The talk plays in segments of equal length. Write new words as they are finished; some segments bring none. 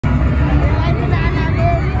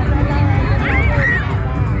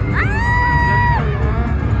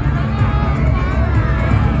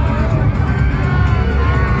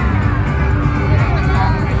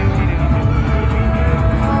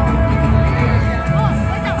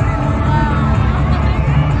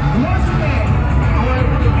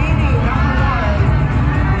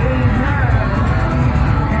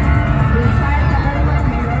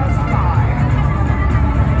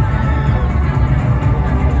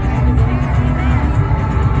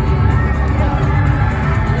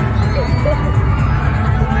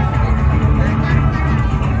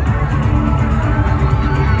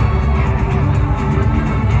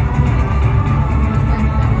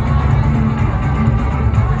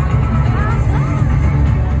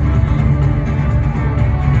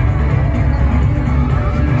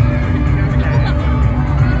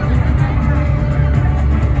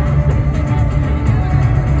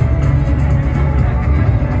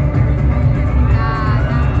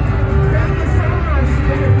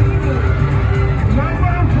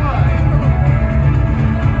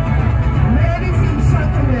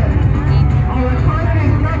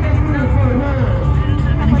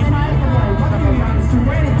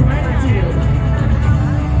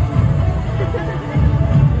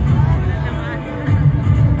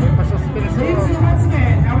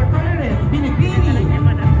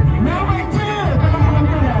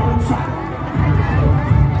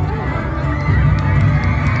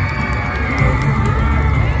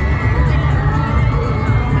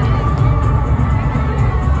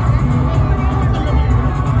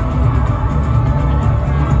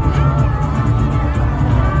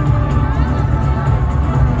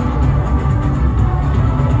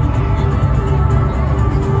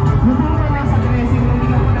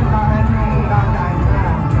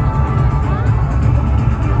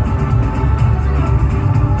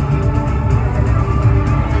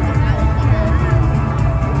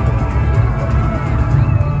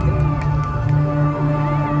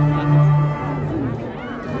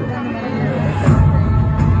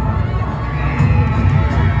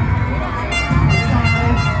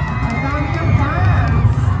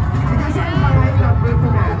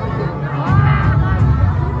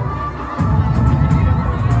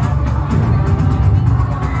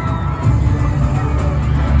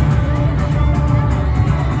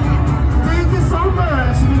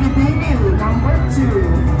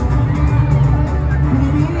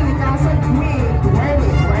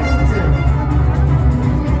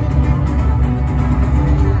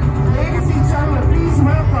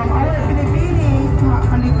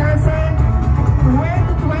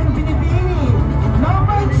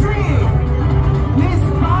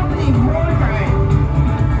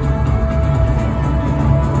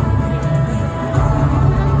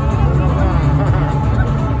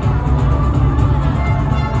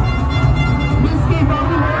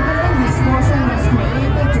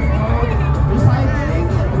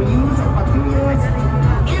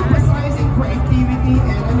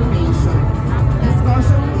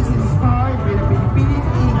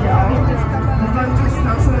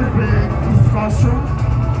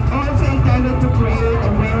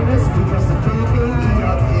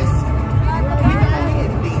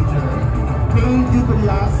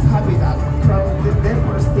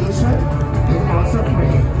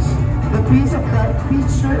piece of that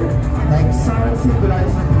picture, like sun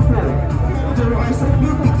symbolizing hope. The rise of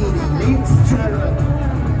new beginning, ladies and gentlemen.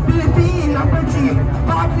 Philippine number 3,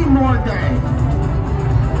 Bobby Morgan.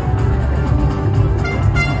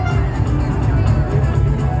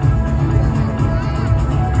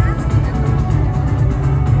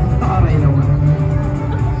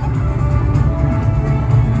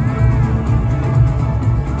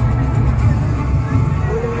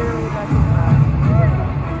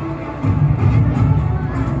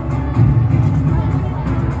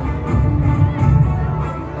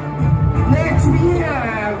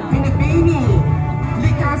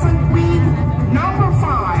 Bb.Kalikasan Queen number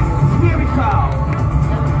 5, here we go.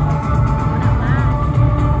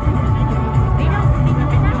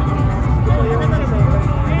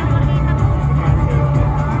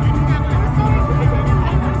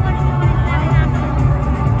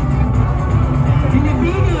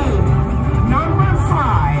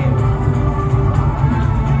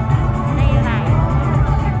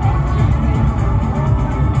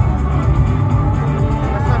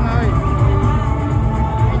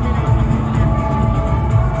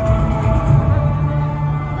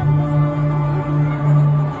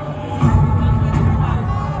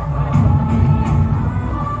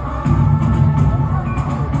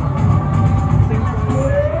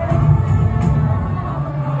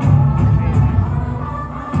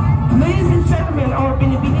 Or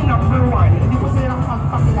Binibini number 1. Hindi ko sila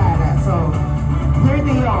nakapagpakilala. So, here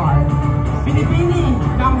they are. Binibini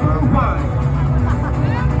number 1.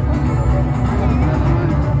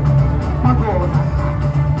 Pagod.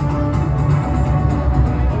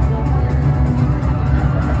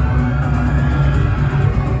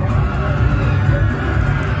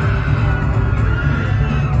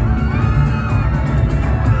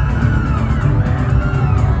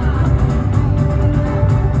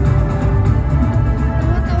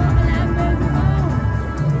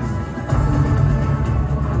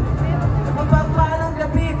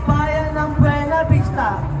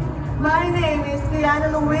 My name is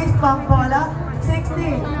Luis Pampola,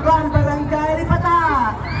 16, from Barangay Lipata.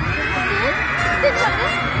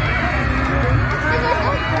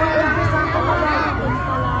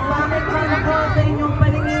 Bakit ka na po sa inyong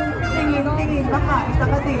paningin, tingin, baka isa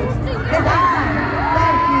ka din. Gandaan!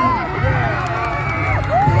 Thank you!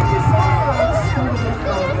 Thank you so much!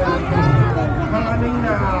 Maraming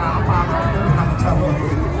nakakapakot ng nakatawag.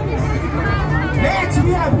 Next,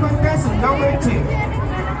 we have contestant number 2.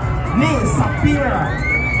 Miss Sapira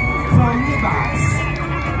from Libas.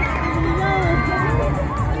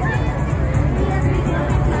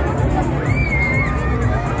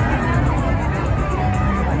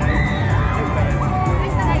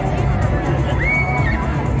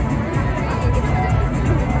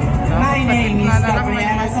 My name is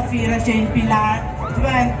Gabriela Sapira Jane Pilar,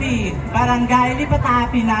 20, Barangay Lipata,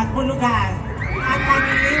 Pinagbulugan. At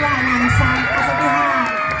nag-iiwan ng isang kasabihan.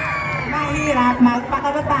 Mahirap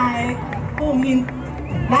magpakababae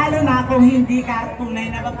lalo na kung hindi ka tunay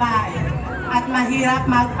na babae. At mahirap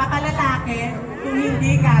magpakalalaki kung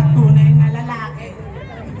hindi ka tunay na lalaki.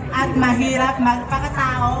 At mahirap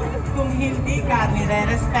magpakatao kung hindi ka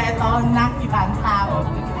nire-respeto ng ibang tao.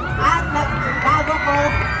 At bago ko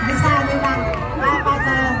bisanin ng dapat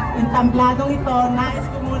na entambladong ito, nais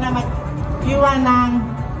ko muna mag-iwan ng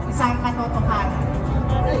isang katotohanan.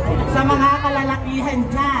 Sa mga kalalakihan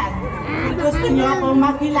dyan, kung gusto nyo akong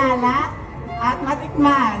makilala at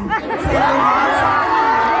matikman sa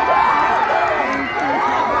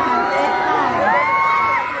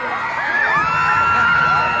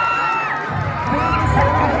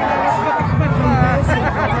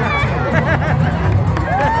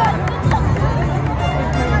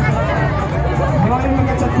Maraming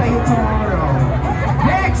mag-chat sa'yo tomorrow.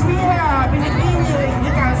 Next, we have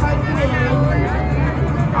Bb.Kalikasan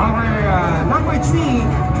our number 3,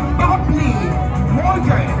 Bobby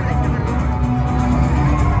Morgan.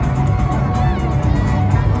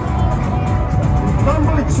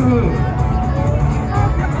 Number 2.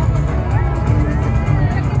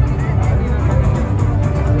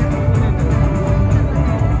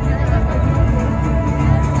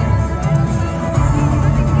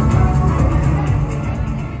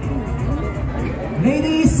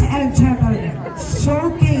 Ladies and gentlemen,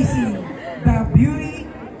 showcasing the beauty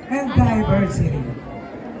and diversity.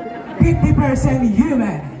 50%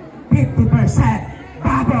 human, 50%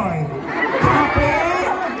 baboy. Copy!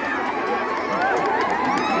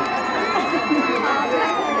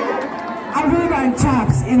 A woman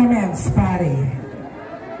chops in a man's body.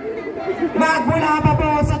 Nagmula pa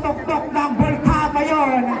po sa tuktok ng bulkan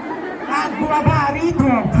ngayon at bumaba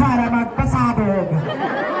rito para magpasabog.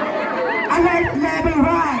 Alert level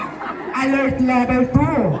 1, Alert level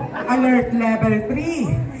 2, alert level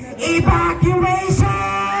 3, evacuation!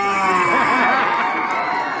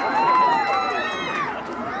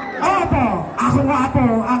 Opo, ako nga po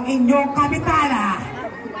ang inyong kapitana,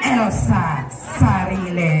 Elsa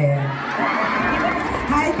Sarili.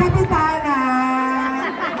 Hi, kapitana!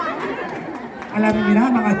 Alam niyo na,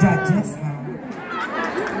 mga judges, ha?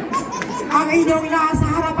 Ang inyong nasa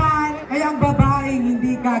harapan ay ang babaeng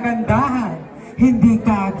hindi kagandahan, hindi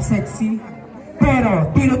ka-sexy, pero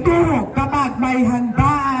tinuturog kapag may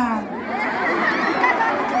handaan.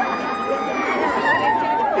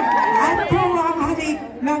 At kung ang halik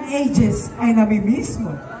ng ages ay namimiss mo,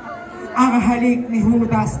 ang halik ni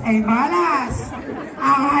Judas ay malas,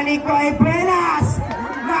 ang halik ko ay buenas,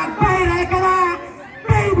 mag-viral ka na,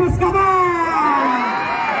 famous ka ba?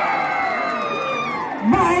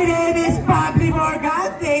 My name is Pablo Morgan,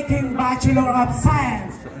 taking Bachelor of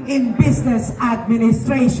Science in Business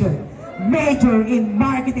Administration, major in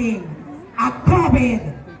Marketing, a COVID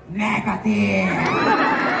negative.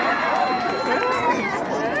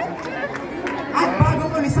 At bago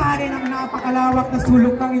ko lisanin ang napakalawak na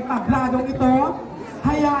sulok ng entabladong ito,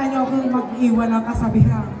 hayaan niyo akong mag-iwan ng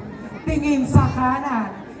kasabihan. Tingin sa kanan,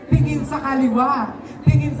 tingin sa kaliwa,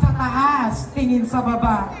 tingin sa taas, tingin sa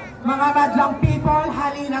baba. Mga madlang people,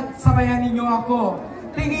 halina't sabayan ninyo ako.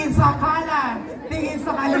 Tingin sa kanan, tingin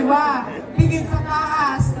sa kaliwa, tingin sa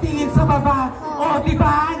taas, tingin sa baba. O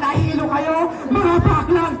diba, nahilo kayo? Mga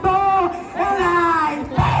baklang to! And I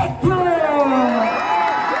thank you!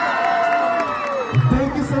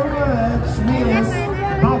 Thank you so much, Miss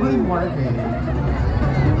Bobby Morgan.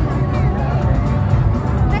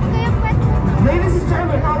 Ladies and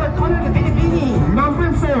gentlemen, our corner the Binibini,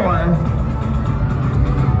 number 4.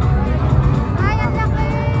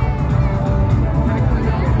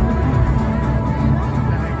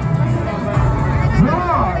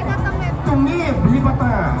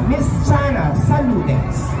 Miss China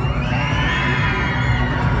Salutes.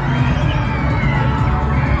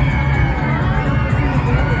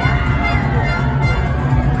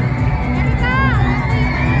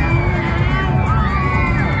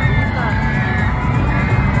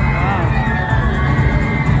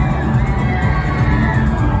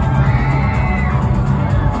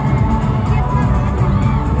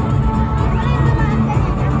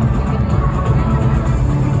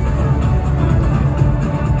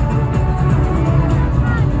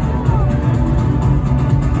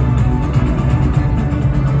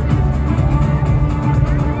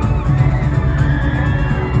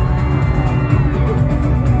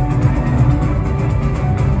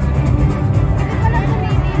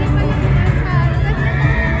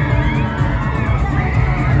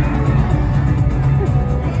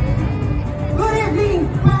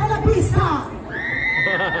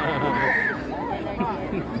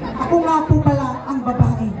 Ako nga po pala ang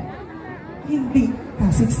babae, hindi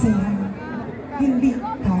kasiksayan, hindi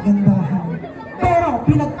kagandahan, pero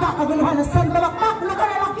pinagkakaguluhan ng sandalakpak na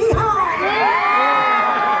kalalakihan!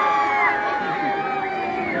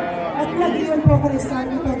 At nagiyon po ako rin sa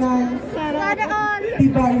itagal, di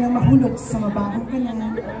bali nang mahulog sa mabahong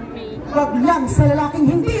kanan. Wag lang sa lalaking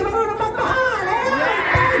hindi marunong magmahal!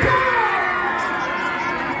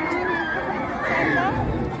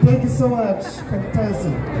 Thank you so much,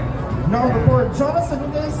 Contestant. Now before Jonas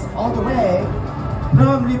Saludes all the way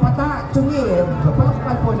from Lipata to Ngib,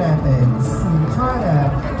 kapalakpan po natin si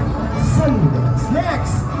Jonas Saludes.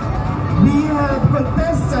 Next, we have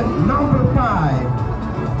contestant number 5.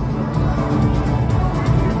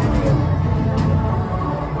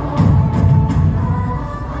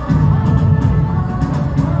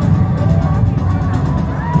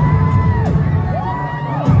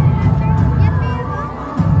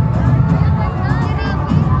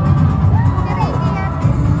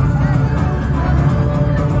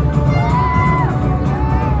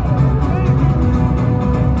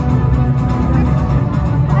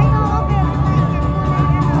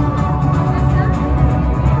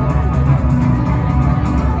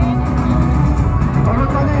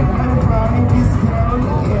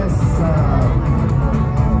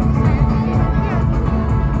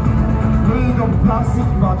 Plastic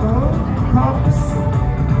bottle, cups,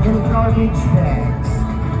 and garbage bags.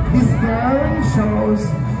 This girl shows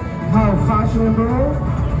how fashionable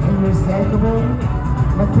and recyclable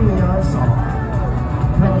materials are.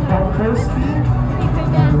 From composting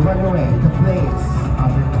and run away to place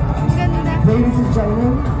other times. Ladies and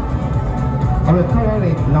gentlemen, I will call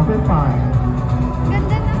it number 5.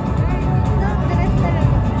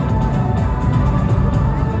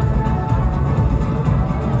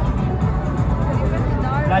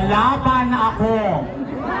 Lalaban ako.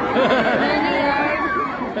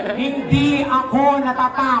 Hindi ako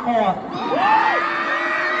natatakot.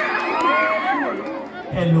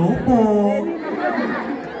 Hello po.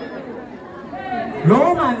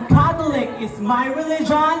 Roman Catholic is my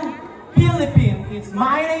religion. Philippine is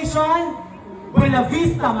my nation.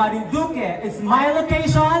 Buenavista Marinduque is my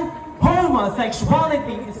location.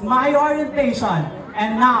 Homosexuality is my orientation.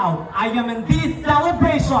 And now, I am in this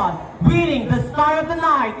celebration. Winning the star of the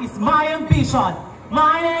night is my ambition.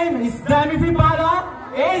 My name is Demi Fribala,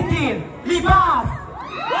 18, Libas!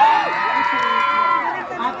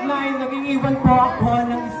 At 9, nag-iwan po ako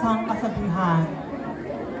ng isang kasabihan.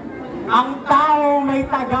 Ang tao may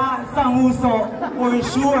taga sa nguso, for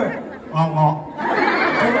sure. Oo.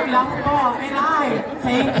 Joke lang po, and I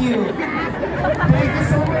thank you. Thank you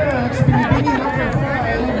so much. Pinipili number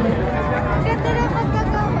 5. Ganda na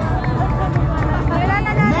pagkagawa. Wala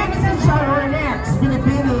na natin. Ladies and gentlemen, next,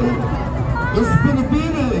 Pinipili is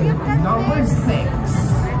Pinipili number 6.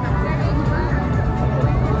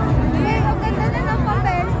 May, ang ganda na ng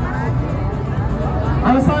papel.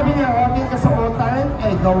 Ang sabi niya, aking kasuotan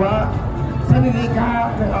ay gawa sa nilikha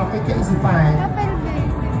ng aking kaisipan. Papel,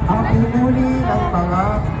 babe. Ang hinuli ng mga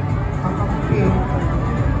kakamping.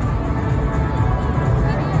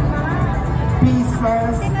 Peace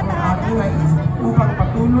first ang aking nais upang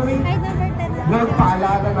patuloy Ay, number 10 lang.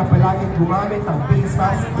 nagpaalala na palaging gumamit ng face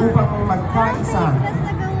mask upang magkaisa. Mas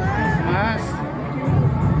nagawa.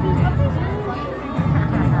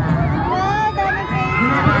 Wow, dami kayo.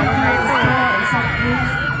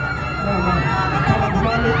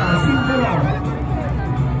 Gumamit ang simbolo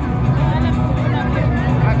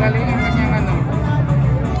Magaling ang kanyang ano.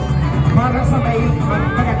 para sa may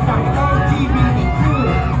magpagandang LGBTQ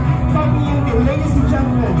community. Ladies and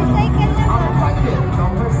gentlemen, Cycle na ang packet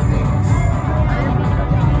number 6.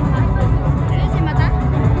 Si Mata?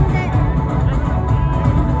 Hindi.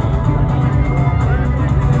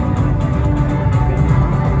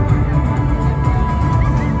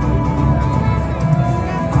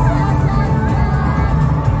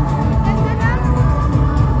 Ganda na. Mas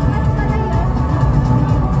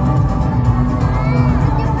malayo. At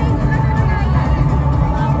yung face mask na yan.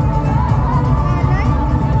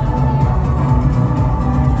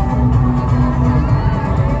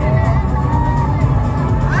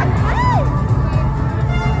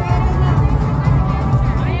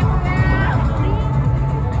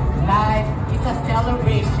 Life is a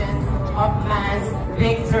celebration of man's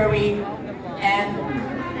victory and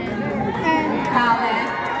talent.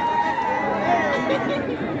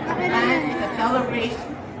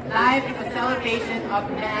 Life is a celebration of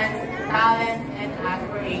man's talent and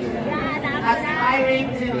aspiration. Aspiring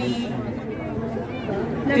to be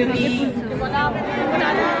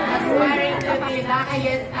the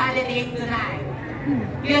luckiest candidate tonight.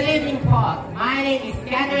 Good evening, folks. My name is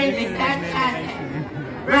Catherine Lee,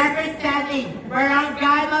 representing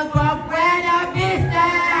Barangay Malbog, Buenavista!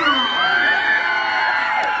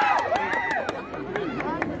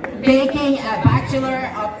 Taking a Bachelor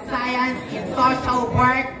of Science in Social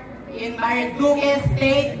Work in Marinduque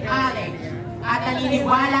State College at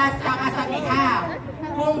naniniwala sa kasabihan,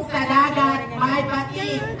 kung sa dagat may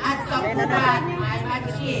batik at sa gubat may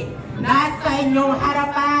magsik, nasa inyong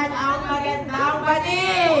harapan ang magandang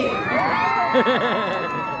batik!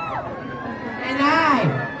 And I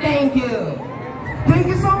thank you.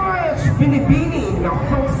 Thank you so much, Binibini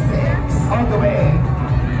number 6, all the way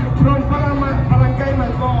from Barangay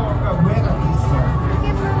Malbog, Buenavista.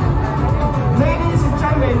 Ladies and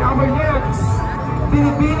gentlemen, our next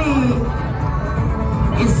Binibini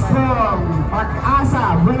is from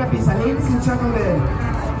Pag-asa, Buenavista. Ladies and gentlemen,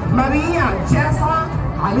 Maria Jessa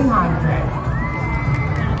Alejandra.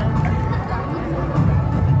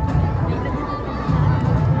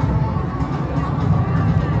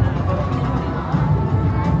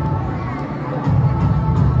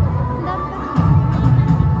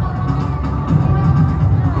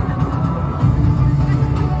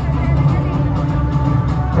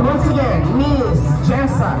 Once again, Miss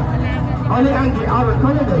Jessa Alejandra, our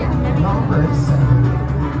candidate number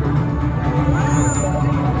 7.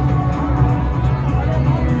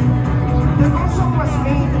 The costume was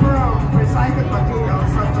made from recycled materials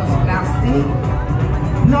such as plastic,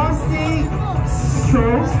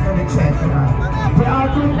 straws, and etc. The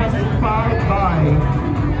outfit was inspired by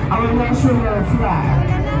our national flag,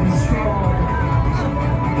 the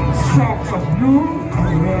strokes of blue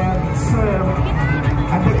and red serve,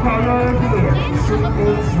 and the color here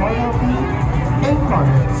signifies royalty and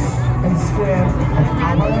colors and strength of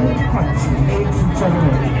our country. Ladies and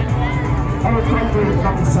gentlemen, our country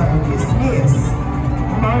Kapisan is Miss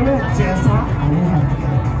Maria Jessa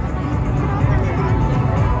Alejandra.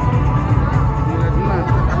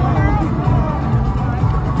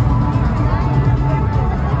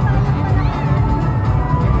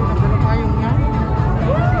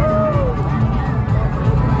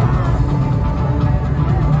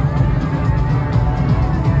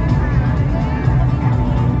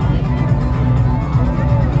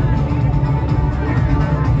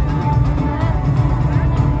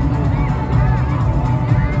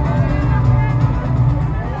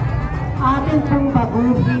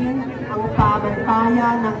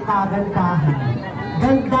 kagandahan.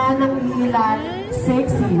 Ganda ng ilan,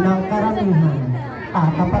 sexy ng karamihan.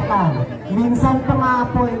 Tatapatan, minsan pa nga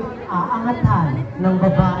po'y aangatan ng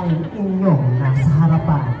babaeng inyong nasa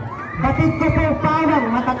harapan. Batid ko po parang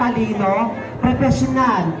matatalino,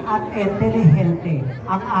 profesional at intelihente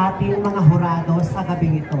ang ating mga hurado sa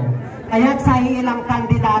gabing ito. Kaya't sa ilang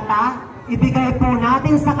kandidata, ibigay po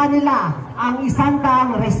natin sa kanila ang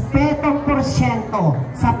 100 respetong porsyento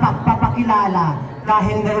sa pagpapakilala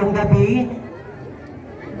dahil ngayong gabi,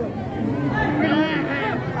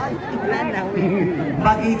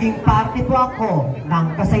 magiging parte po ako ng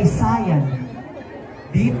kasaysayan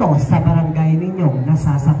dito sa barangay ninyong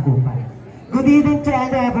nasasakupan. Good evening to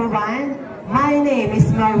everyone. My name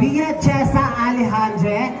is Maria Jessa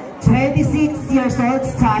Alejandre, 26 years old,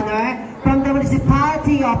 stunner from the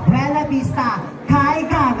municipality of Buenavista,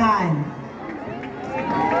 Kalikasan.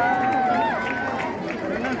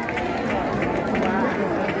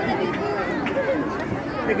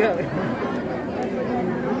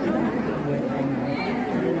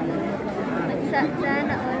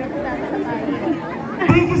 Sana ulit sasakay.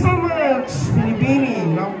 Thank you so much, Binibini,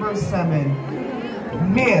 number 7,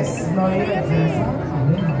 Miss Maria Jessa.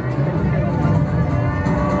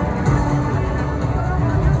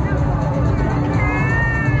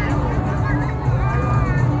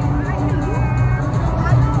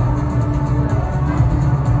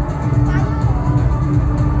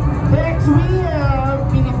 Next we have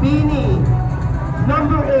Binibini,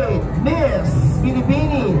 number 8, Miss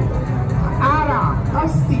Binibini, Ara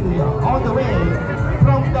Castillo, all the way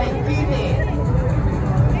from Daikini.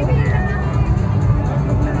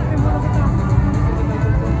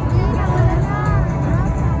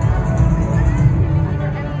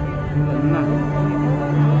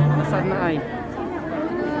 Nasaan na ay?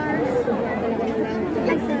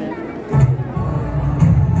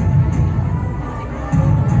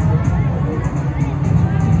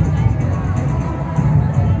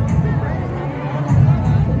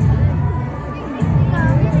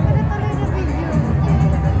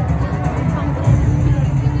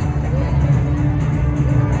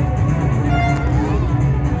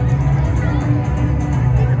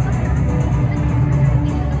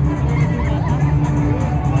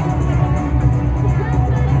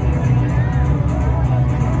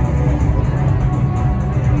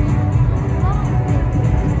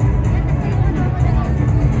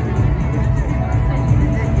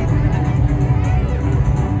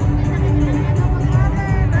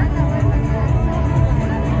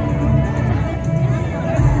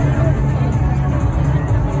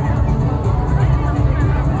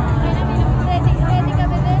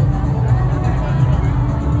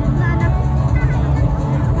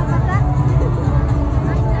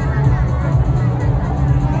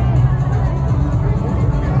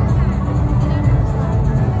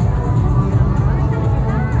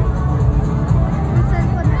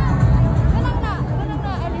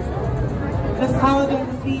 The southern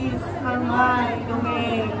seas are my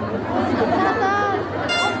domain.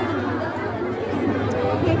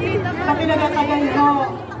 Sa pinagatagal ko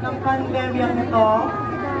ng pandemyang ito,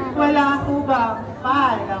 wala ko bang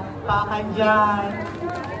palakpakan dyan?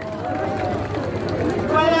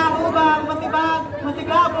 Wala ko bang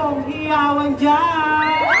masigabong hiyawan dyan?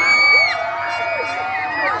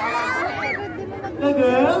 The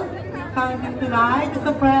girl standing tonight is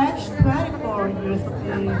a fresh 24 years of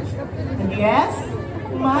age. And yes,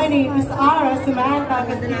 my name is Ara Samantha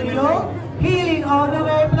Castillo, hailing all the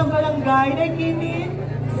way from Barangay Daikini,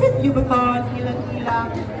 City Baton,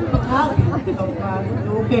 Ilang-Ilang, Buenavista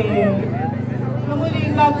Marinduque. Na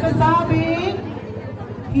muling nagsasabi,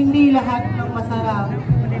 hindi lahat ng masarap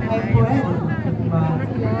ay pwede.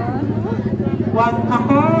 Wag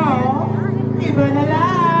ako, iba na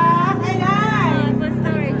lang, ay!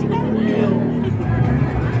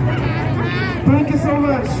 Thank you so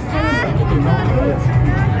much.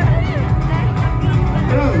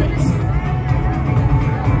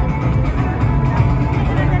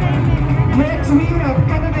 Next we have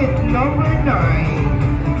candidate number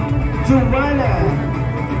 9, Joanna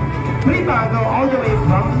Privado, all the way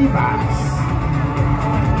from Libas.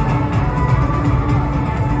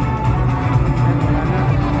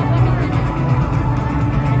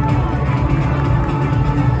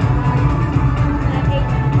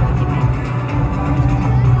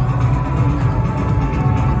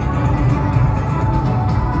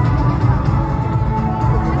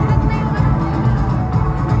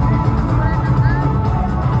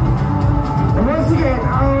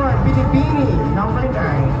 Number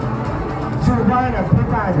 9, Giovanna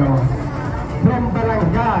Privado from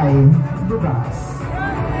Barangay Libas.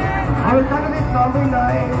 Our candidate number 9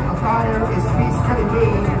 attire is basically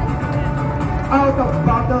made out of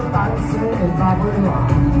bottle tungsten and bubble wrap.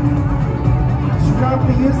 She loves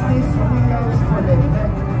to use these materials for the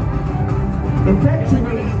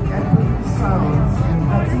effectuate and produce sounds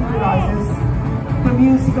that symbolizes the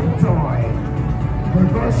music of joy. Her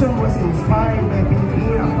version was inspired by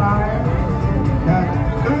Filipino attire that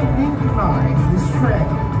implies the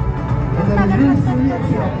strength and the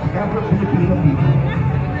resilience of every Filipino people.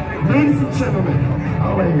 Ladies and gentlemen,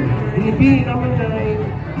 our Filipino number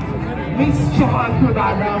 9, Miss Joan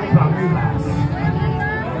Cudada from Rivas.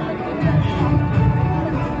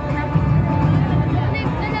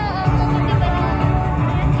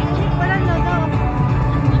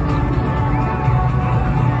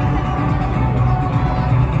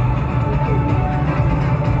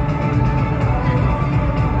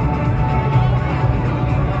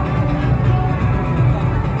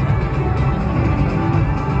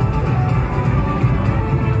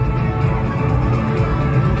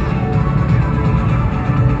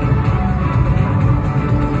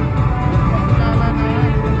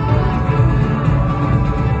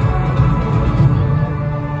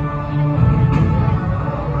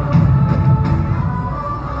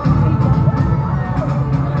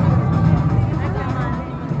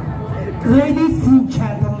 Ladies and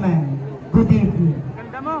gentlemen, good evening.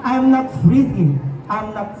 I am not pretty, I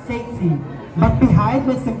am not sexy, but behind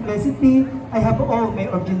my simplicity, I have all my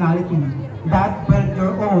originality that build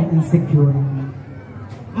your own insecurity.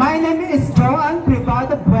 My name is Joan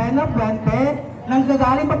Privado Buenavista,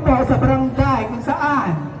 nanggagaling pa po sa barangay kung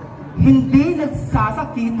saan hindi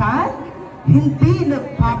nagsasakitan, hindi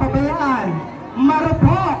nagpapabayaan,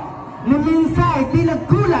 marupok, numinsay di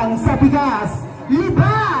nagkulang sa bigas,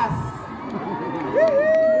 libas!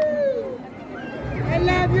 I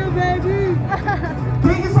love you, baby!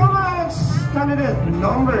 Thank you so much, candidate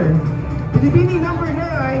number Filipini number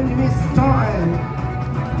 9, Miss Joan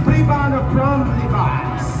Privado from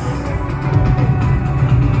Libas.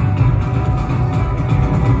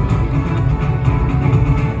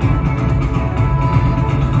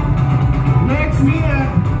 Next we have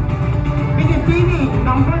Filipini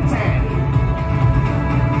number 10.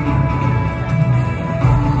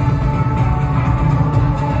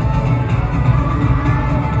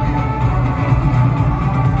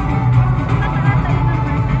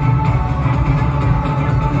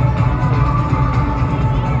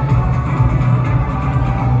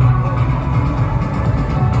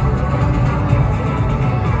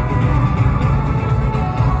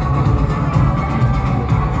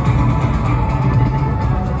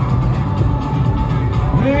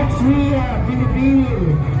 Next we have Filipini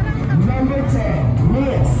number 10,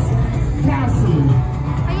 Miss Cassie.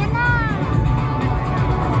 Ayan na!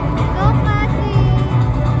 Go, Cassie!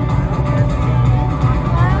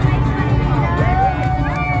 Oh, my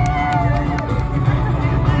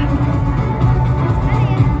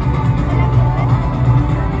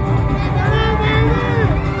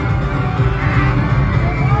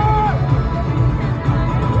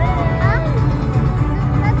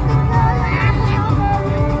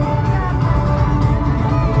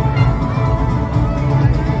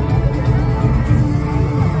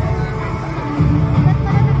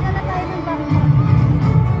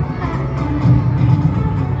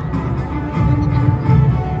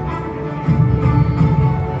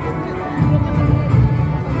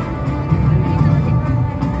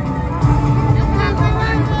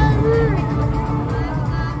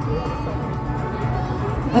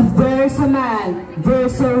If there's a man,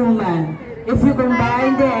 there's a woman. If you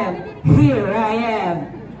combine them, here I am.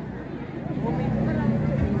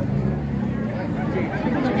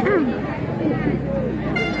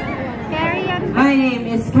 My name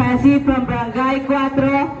is Cassie from Barangay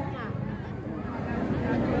 4.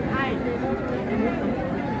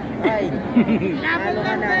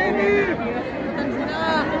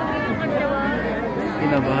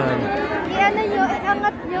 Kinabahan. Iyan na nyo,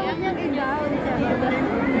 angat nyo yung ilaw.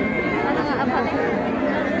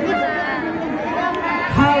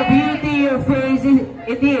 How beauty your face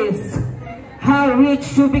it is. How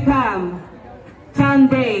rich you become.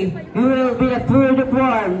 Someday you will be a fruit of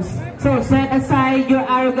worms. So set aside your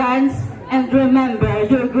arrogance and remember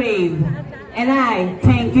your grave. And I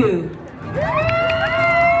thank you.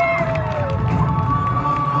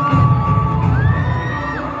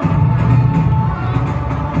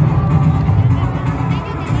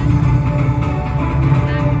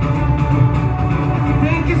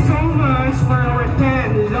 Thank you so much for our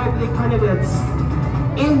 10 lovely candidates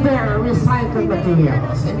in their recycled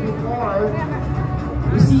materials. And before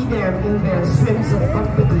we see them in their swimsuit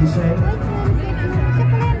competition,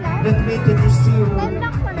 let me introduce to you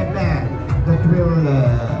event that will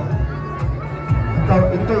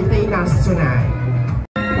entertain us tonight.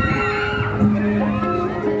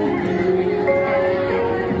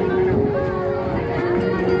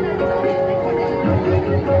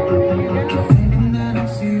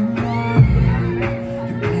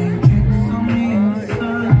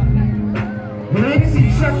 Ladies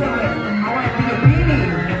and gentlemen, our Pilipini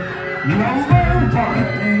number one.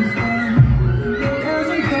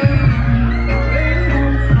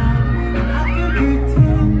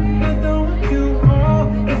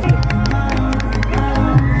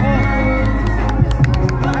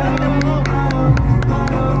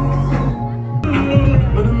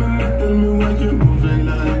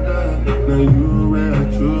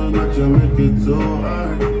 It's so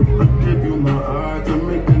hard. I give you my heart, you're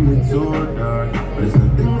making it so dark. There's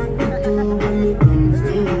nothing I can do when it comes to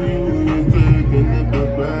you. You're taking it for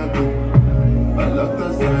granted. I love the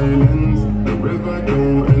silence, the river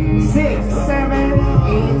don't end. 6, 7,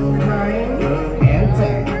 8, 9, and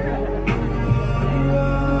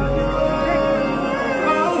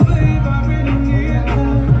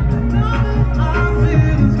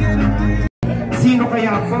 10. Sino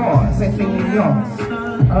kaya po sa tingin nyo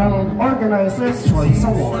ang Organizer's Choice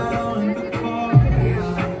Award?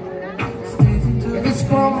 It is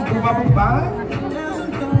from Buenavista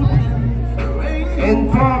and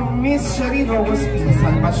from Miss Sherry Rose P.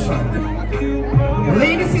 Salvacion.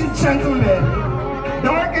 Ladies and gentlemen,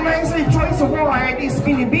 the Organizer's Choice Award is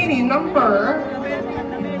Binibini number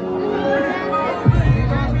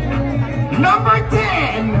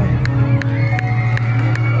 10.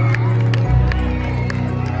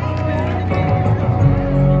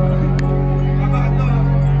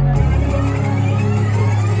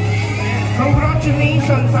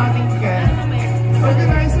 Congratulations sa ating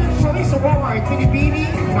Organizer's Choice Award, Binibini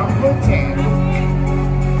number 10.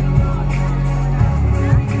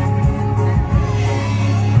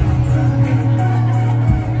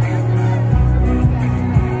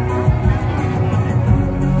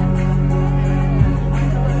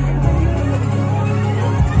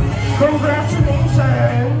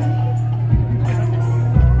 Congratulations!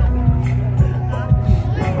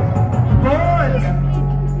 Bon!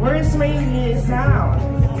 Where's my sound?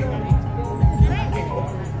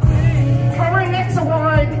 Our next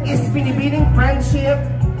award is Binibining Friendship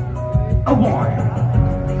Award.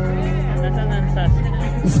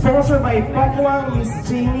 Sponsored by Papuang Miss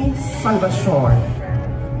Jamie Salvacion.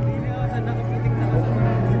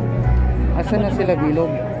 Asa na sila, Bilog?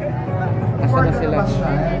 Asa na sila?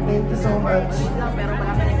 Thank you so much.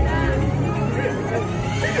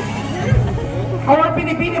 Our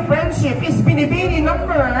Binibini Friendship is Binibini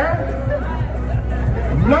number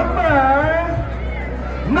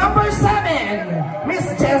 7, Miss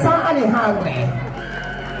Jessa Alejandre.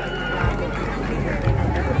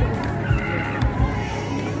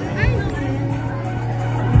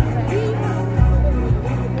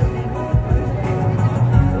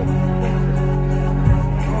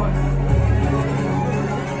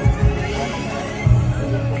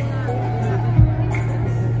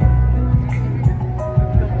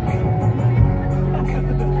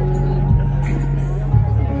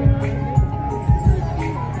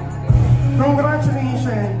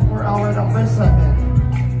 Congratulations for our number 7.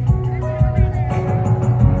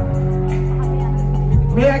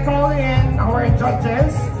 May I call in our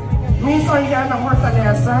judges, Miss Ariana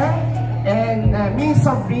Hortaleza and Miss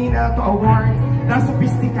Sabrina to award the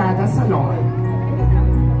Sophisticada Salon.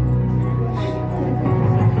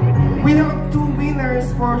 We have 2 winners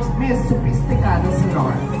for Miss Sophisticada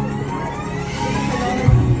Salon.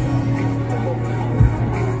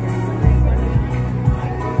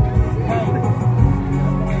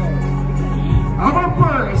 Our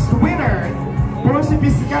first winner for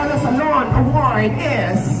Sophisticada Salon Award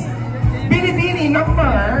is Binibini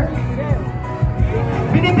number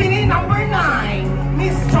 9,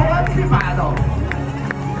 Miss Joan Privado.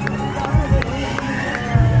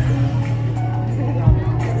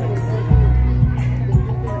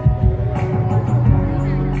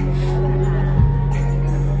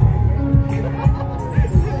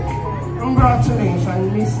 Congratulations,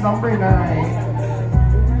 Miss number 9.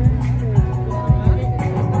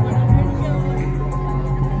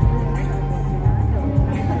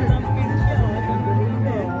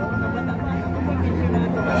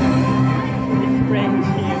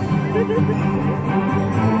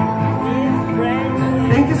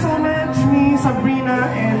 Thank you so much, Miss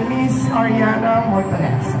Sabrina and Miss Ariana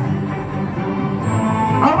Hortaleza.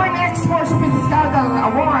 Our next for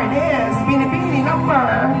Sophisticada Award is Binibini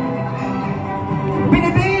number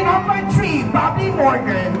 3, Bobby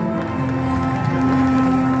Morgan.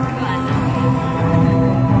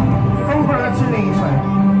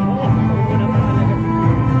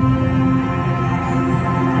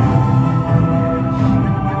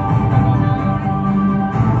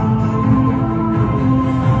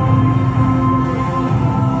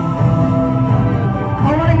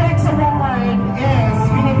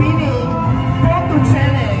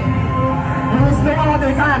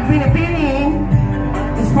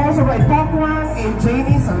 and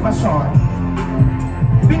Jamie Salvacion.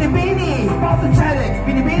 Binibini Photogenic,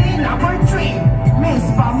 Binibini number 3, Miss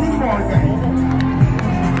Pamela Morgan.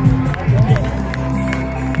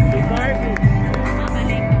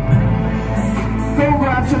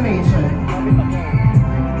 Congratulations.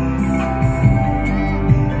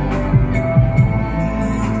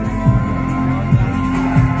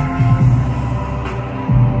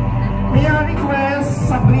 May I request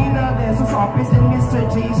Sabrina de Jesus Office and Mr.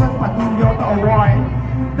 Jason Padullo to award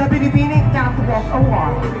the Binibini Catwalk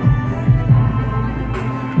Award.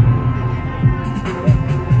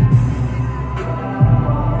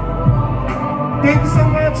 Thank you so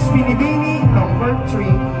much, Binibini number 3.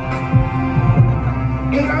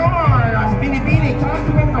 In our Binibini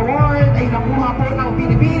Catwalk Award ay nakuha po ng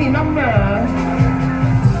Binibini number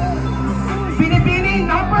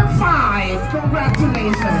 5.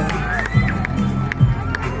 Congratulations.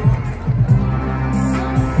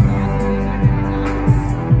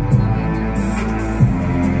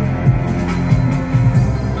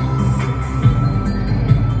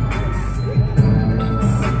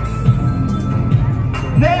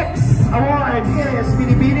 Next award is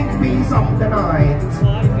Binibining Face of the Night.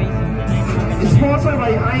 Sponsored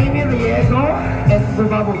by Amy Riego and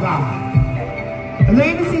Bubabuga.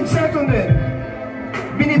 Ladies and gentlemen,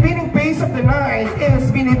 Binibining Face of the Night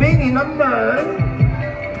is Binibini number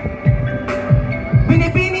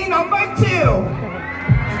 2.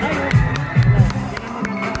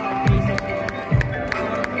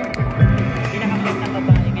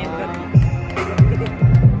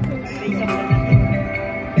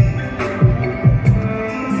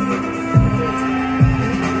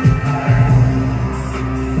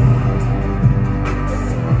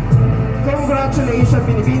 Congratulations,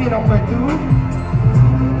 Binibini number 2.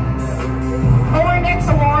 Our next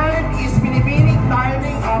award is Binibini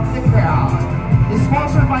Darling of the Crowd. It's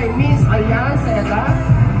sponsored by Miss Ariana Seda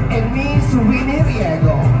and Miss Winnie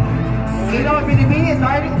Riego. You know, Binibini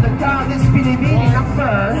Darling of the Crowd is Binibini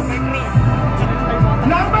number 1.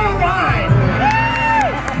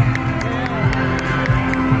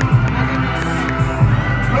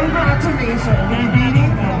 Congratulations, Binibini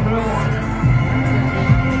number 1.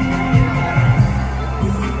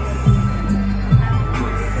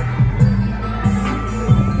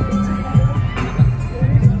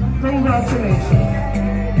 Congratulations.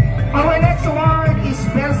 Our next award is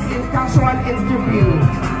Best in Casual Interview.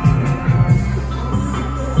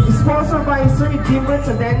 Sponsored by Sir Jimber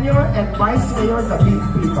Cedeño and Vice Mayor David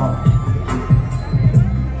Pito.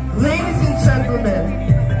 Ladies and gentlemen,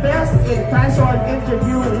 Best in Casual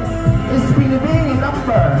Interview is Binibini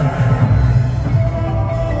number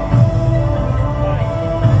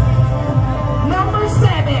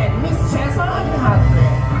 7, Miss Chesa Alejandre.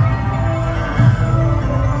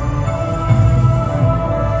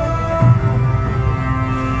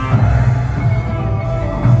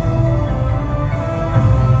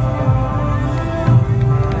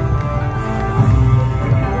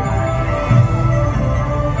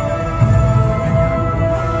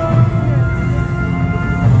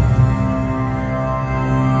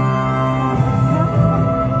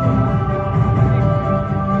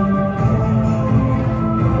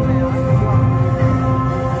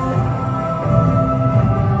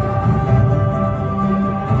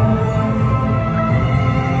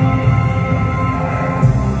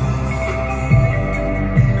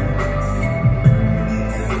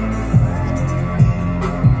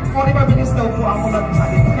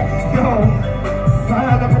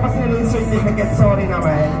 Sorry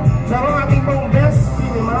naman. So ang ating pong best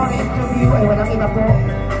female interview ay walang iba po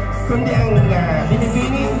kundi ang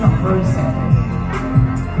Binibini number 7.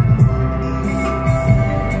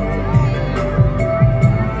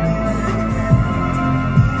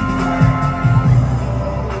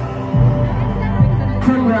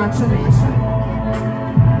 Congratulations.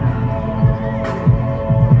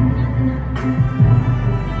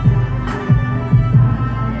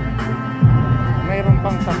 Mayroon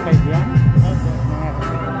pang subscribe yan?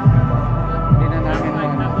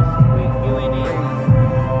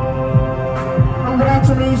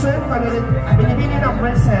 Congratulations, Binibini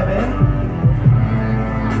number 7.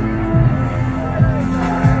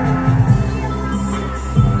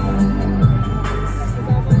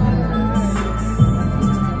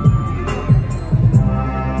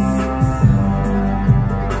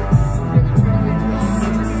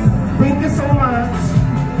 Thank you so much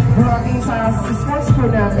for ating sponsor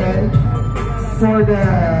natin for the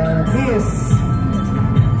Miss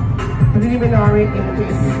Preliminary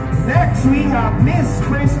Interview. Next, we have Miss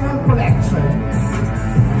Personal Collection.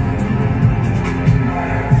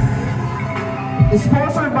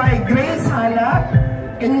 Sponsored by Grace Hala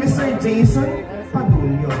and Mr. Jason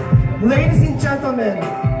Padulio. Ladies and gentlemen,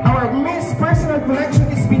 our Miss Personal Collection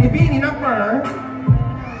is Binibini number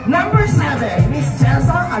 7, Miss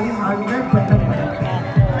Cesar Alejandra Buenavista.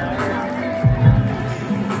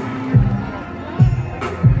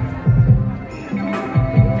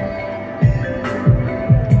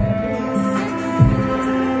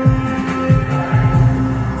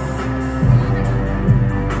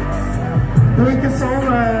 Thank you so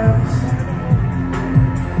much.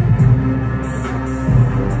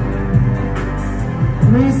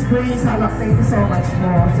 Miss Grace Halak, thank you so much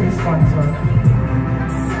for sa sponsor.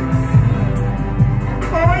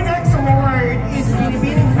 Our next award is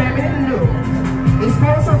Binibining Feminine Look. It's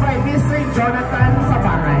sponsored by Mr. Jonathan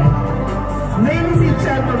Sabaray. Ladies and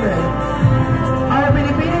gentlemen, our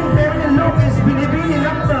Binibining Feminine Look is Binibini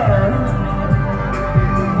number 8.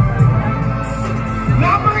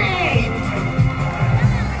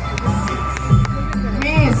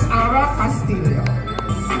 Castillo.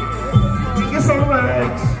 Thank you so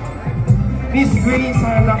much, Miss Grace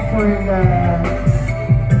Halak, for the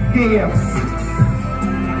gift.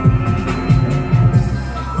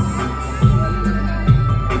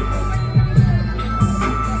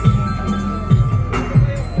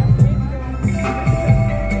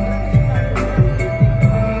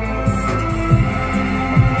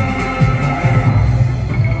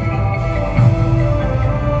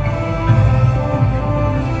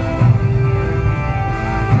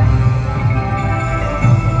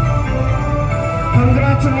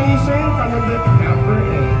 Congratulations on the number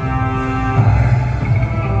 8.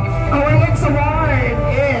 Our next award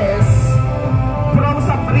is from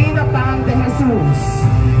Sabrina Tan de Jesus,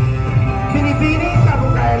 Binibining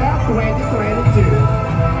Kabugara 2022.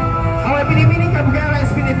 Our Binibining Kabugara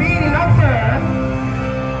is Binibining number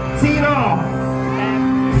Sino?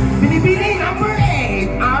 Binibining number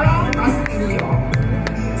 8, Ara Castillo.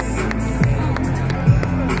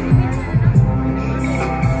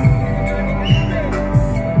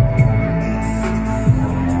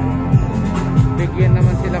 Bigyan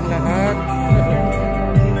naman silang lahat.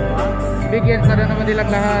 Bigyan sana naman nilang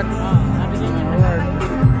lahat. Award.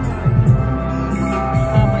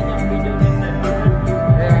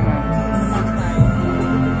 Ayan o.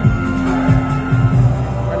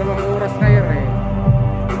 2 oras na yun eh.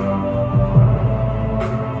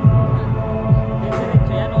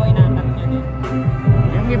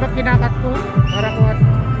 Yung iba kinakat ko para kuhat.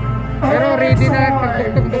 Pero ready na,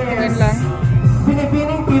 pagtugtog-tugtogin lang.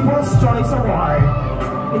 Binibining People's Choice Award.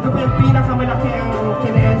 Ito po yung pinakamalaking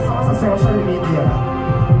kinenso sa social media.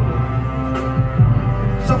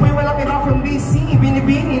 So po yung walang iba kundi si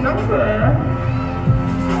Binibini number,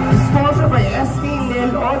 sponsored by ST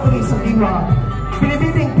Neil Audrey sa Liwa.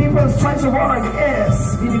 Binibining People's Choice Award is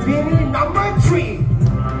Binibini number 3,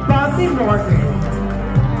 Bobby Morgan.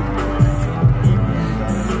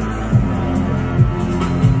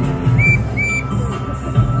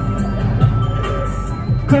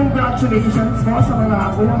 Congratulations po sa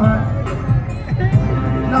mga kumuha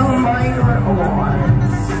ng minor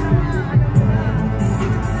awards.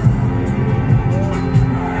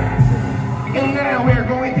 And now we're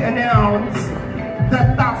going to announce the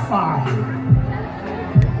top 5.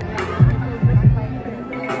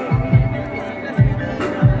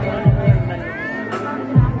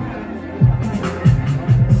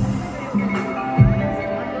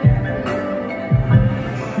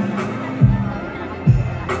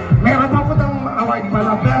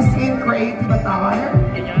 Para Best in Creative Attire,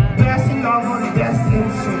 Best in Novel, Best in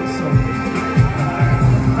Swimsuit.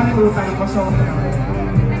 Kalimutan ko so.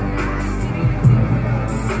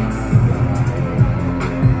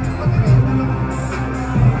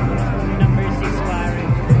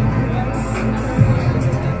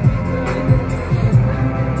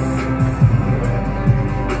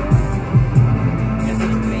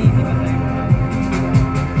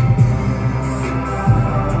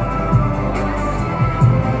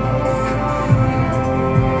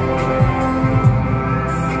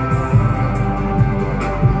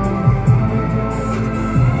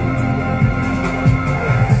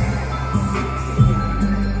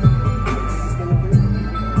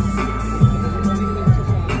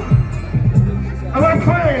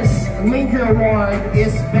 Major award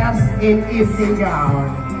is Best in Evening Gown.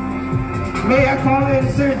 May I call in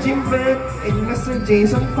Sir Jimbert and Mr.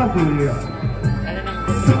 Jason Fabulio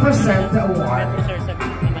to present the award.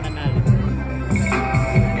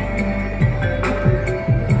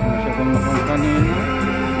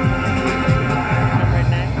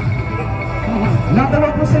 Lahat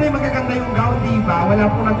naman po sila yung magaganda yung gown, diba? Wala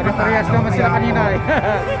po nagpatalo. Parehas naman sila kanina eh.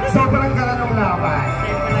 Sobrang gala ng laban.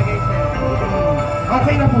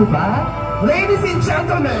 Okay na po ba? Ladies and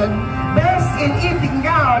gentlemen, Best in evening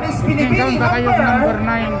gown is Binibini number number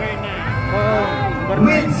 9. Oh,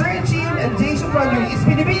 with Sergin and Jason Rodriguez is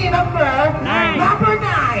Binibini number 9.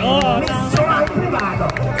 Miss Joanne Privado.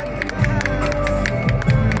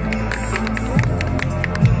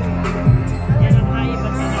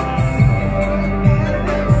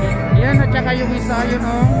 Yan at saka yung isa yun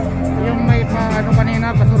oh, yung may ano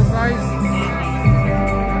kanina pa-surprise.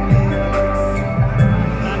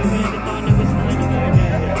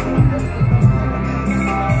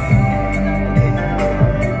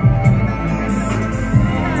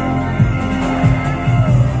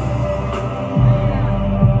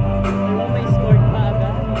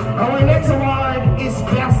 Our next award is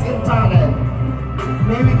Best in Talent.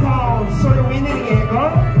 May we call Sir Winnie Riego,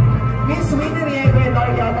 Miss Winnie Riego and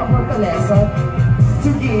Ariana Fortaleza to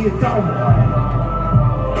give the award.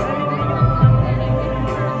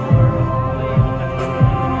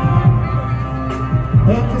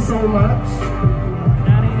 Thank you so much.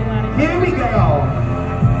 Here we go.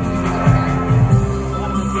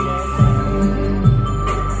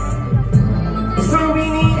 Sir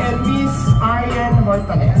Winnie and Miss Ariana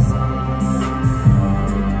Fortaleza.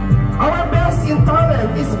 Our best in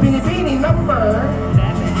talent is Binibini number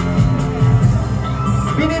 7.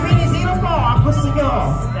 Binibini 0 po, ang gusto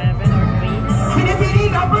nyo. 7 or 3. Binibini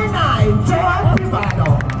number 9, Joanne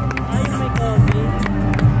Privado. Ay, may coffee.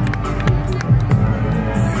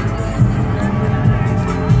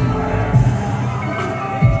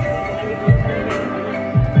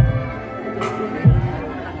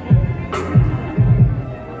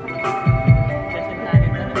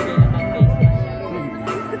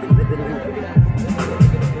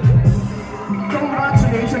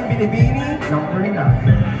 Congratulations, Binibini number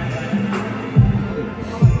 9.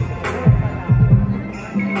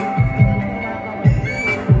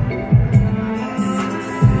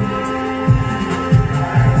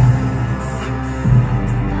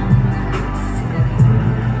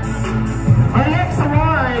 Our next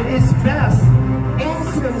award is Best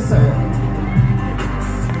Influencer,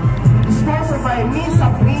 sponsored by Miss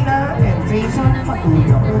Sabrina and Jason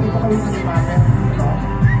Fatulio. Kung hindi ko kami salimatin,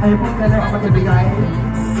 ayaw pong dalawa magbibigay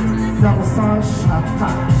ng massage at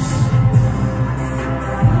touch.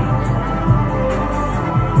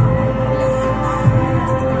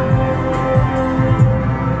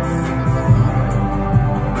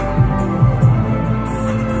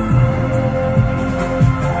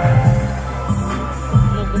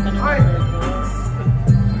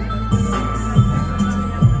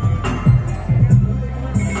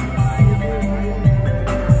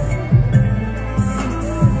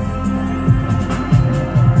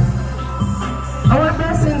 Our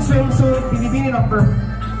best in swimsuit, Binibini number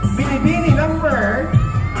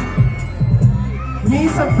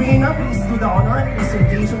Miss Sabrina, please do the honor and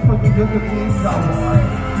presentation for video to give the award.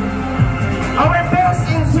 Our best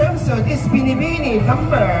in swimsuit is Binibini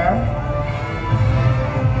number 5.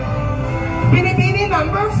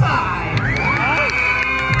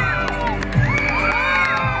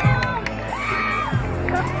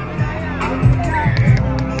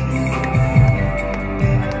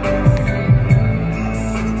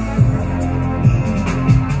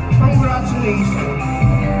 Congratulations.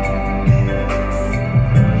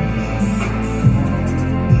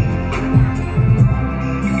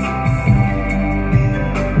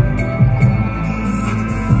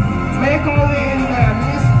 May I call in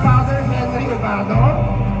Miss Father Henry Obado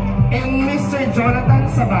and Mr. Jonathan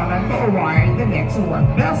Sabangan to award the next award,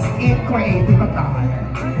 Best in Creative Attire.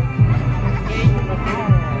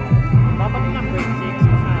 Dapat number 6.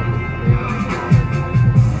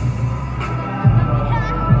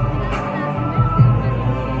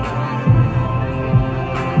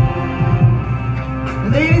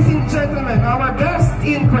 Ladies and gentlemen, our best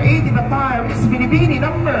in creative attire is Binibini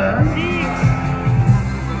number 6.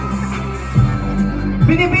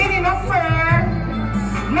 Binibini number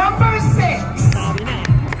 6.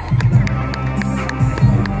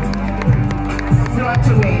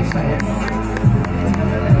 Congratulations.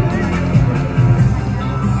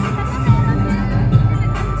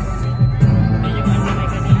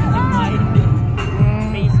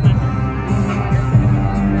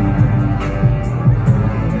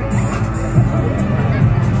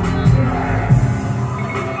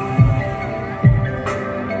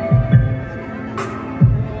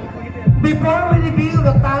 Before we reveal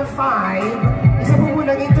the top 5, isa po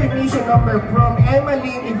munang intermission number from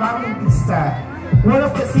Emmeline Evangelista, one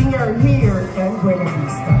of the singer here in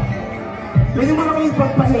Buenavista. Pwede mo na kayong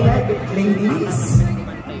pagpahinga, ladies.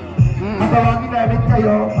 Matawagin namin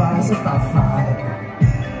kayo para sa top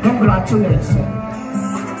 5. Congratulations.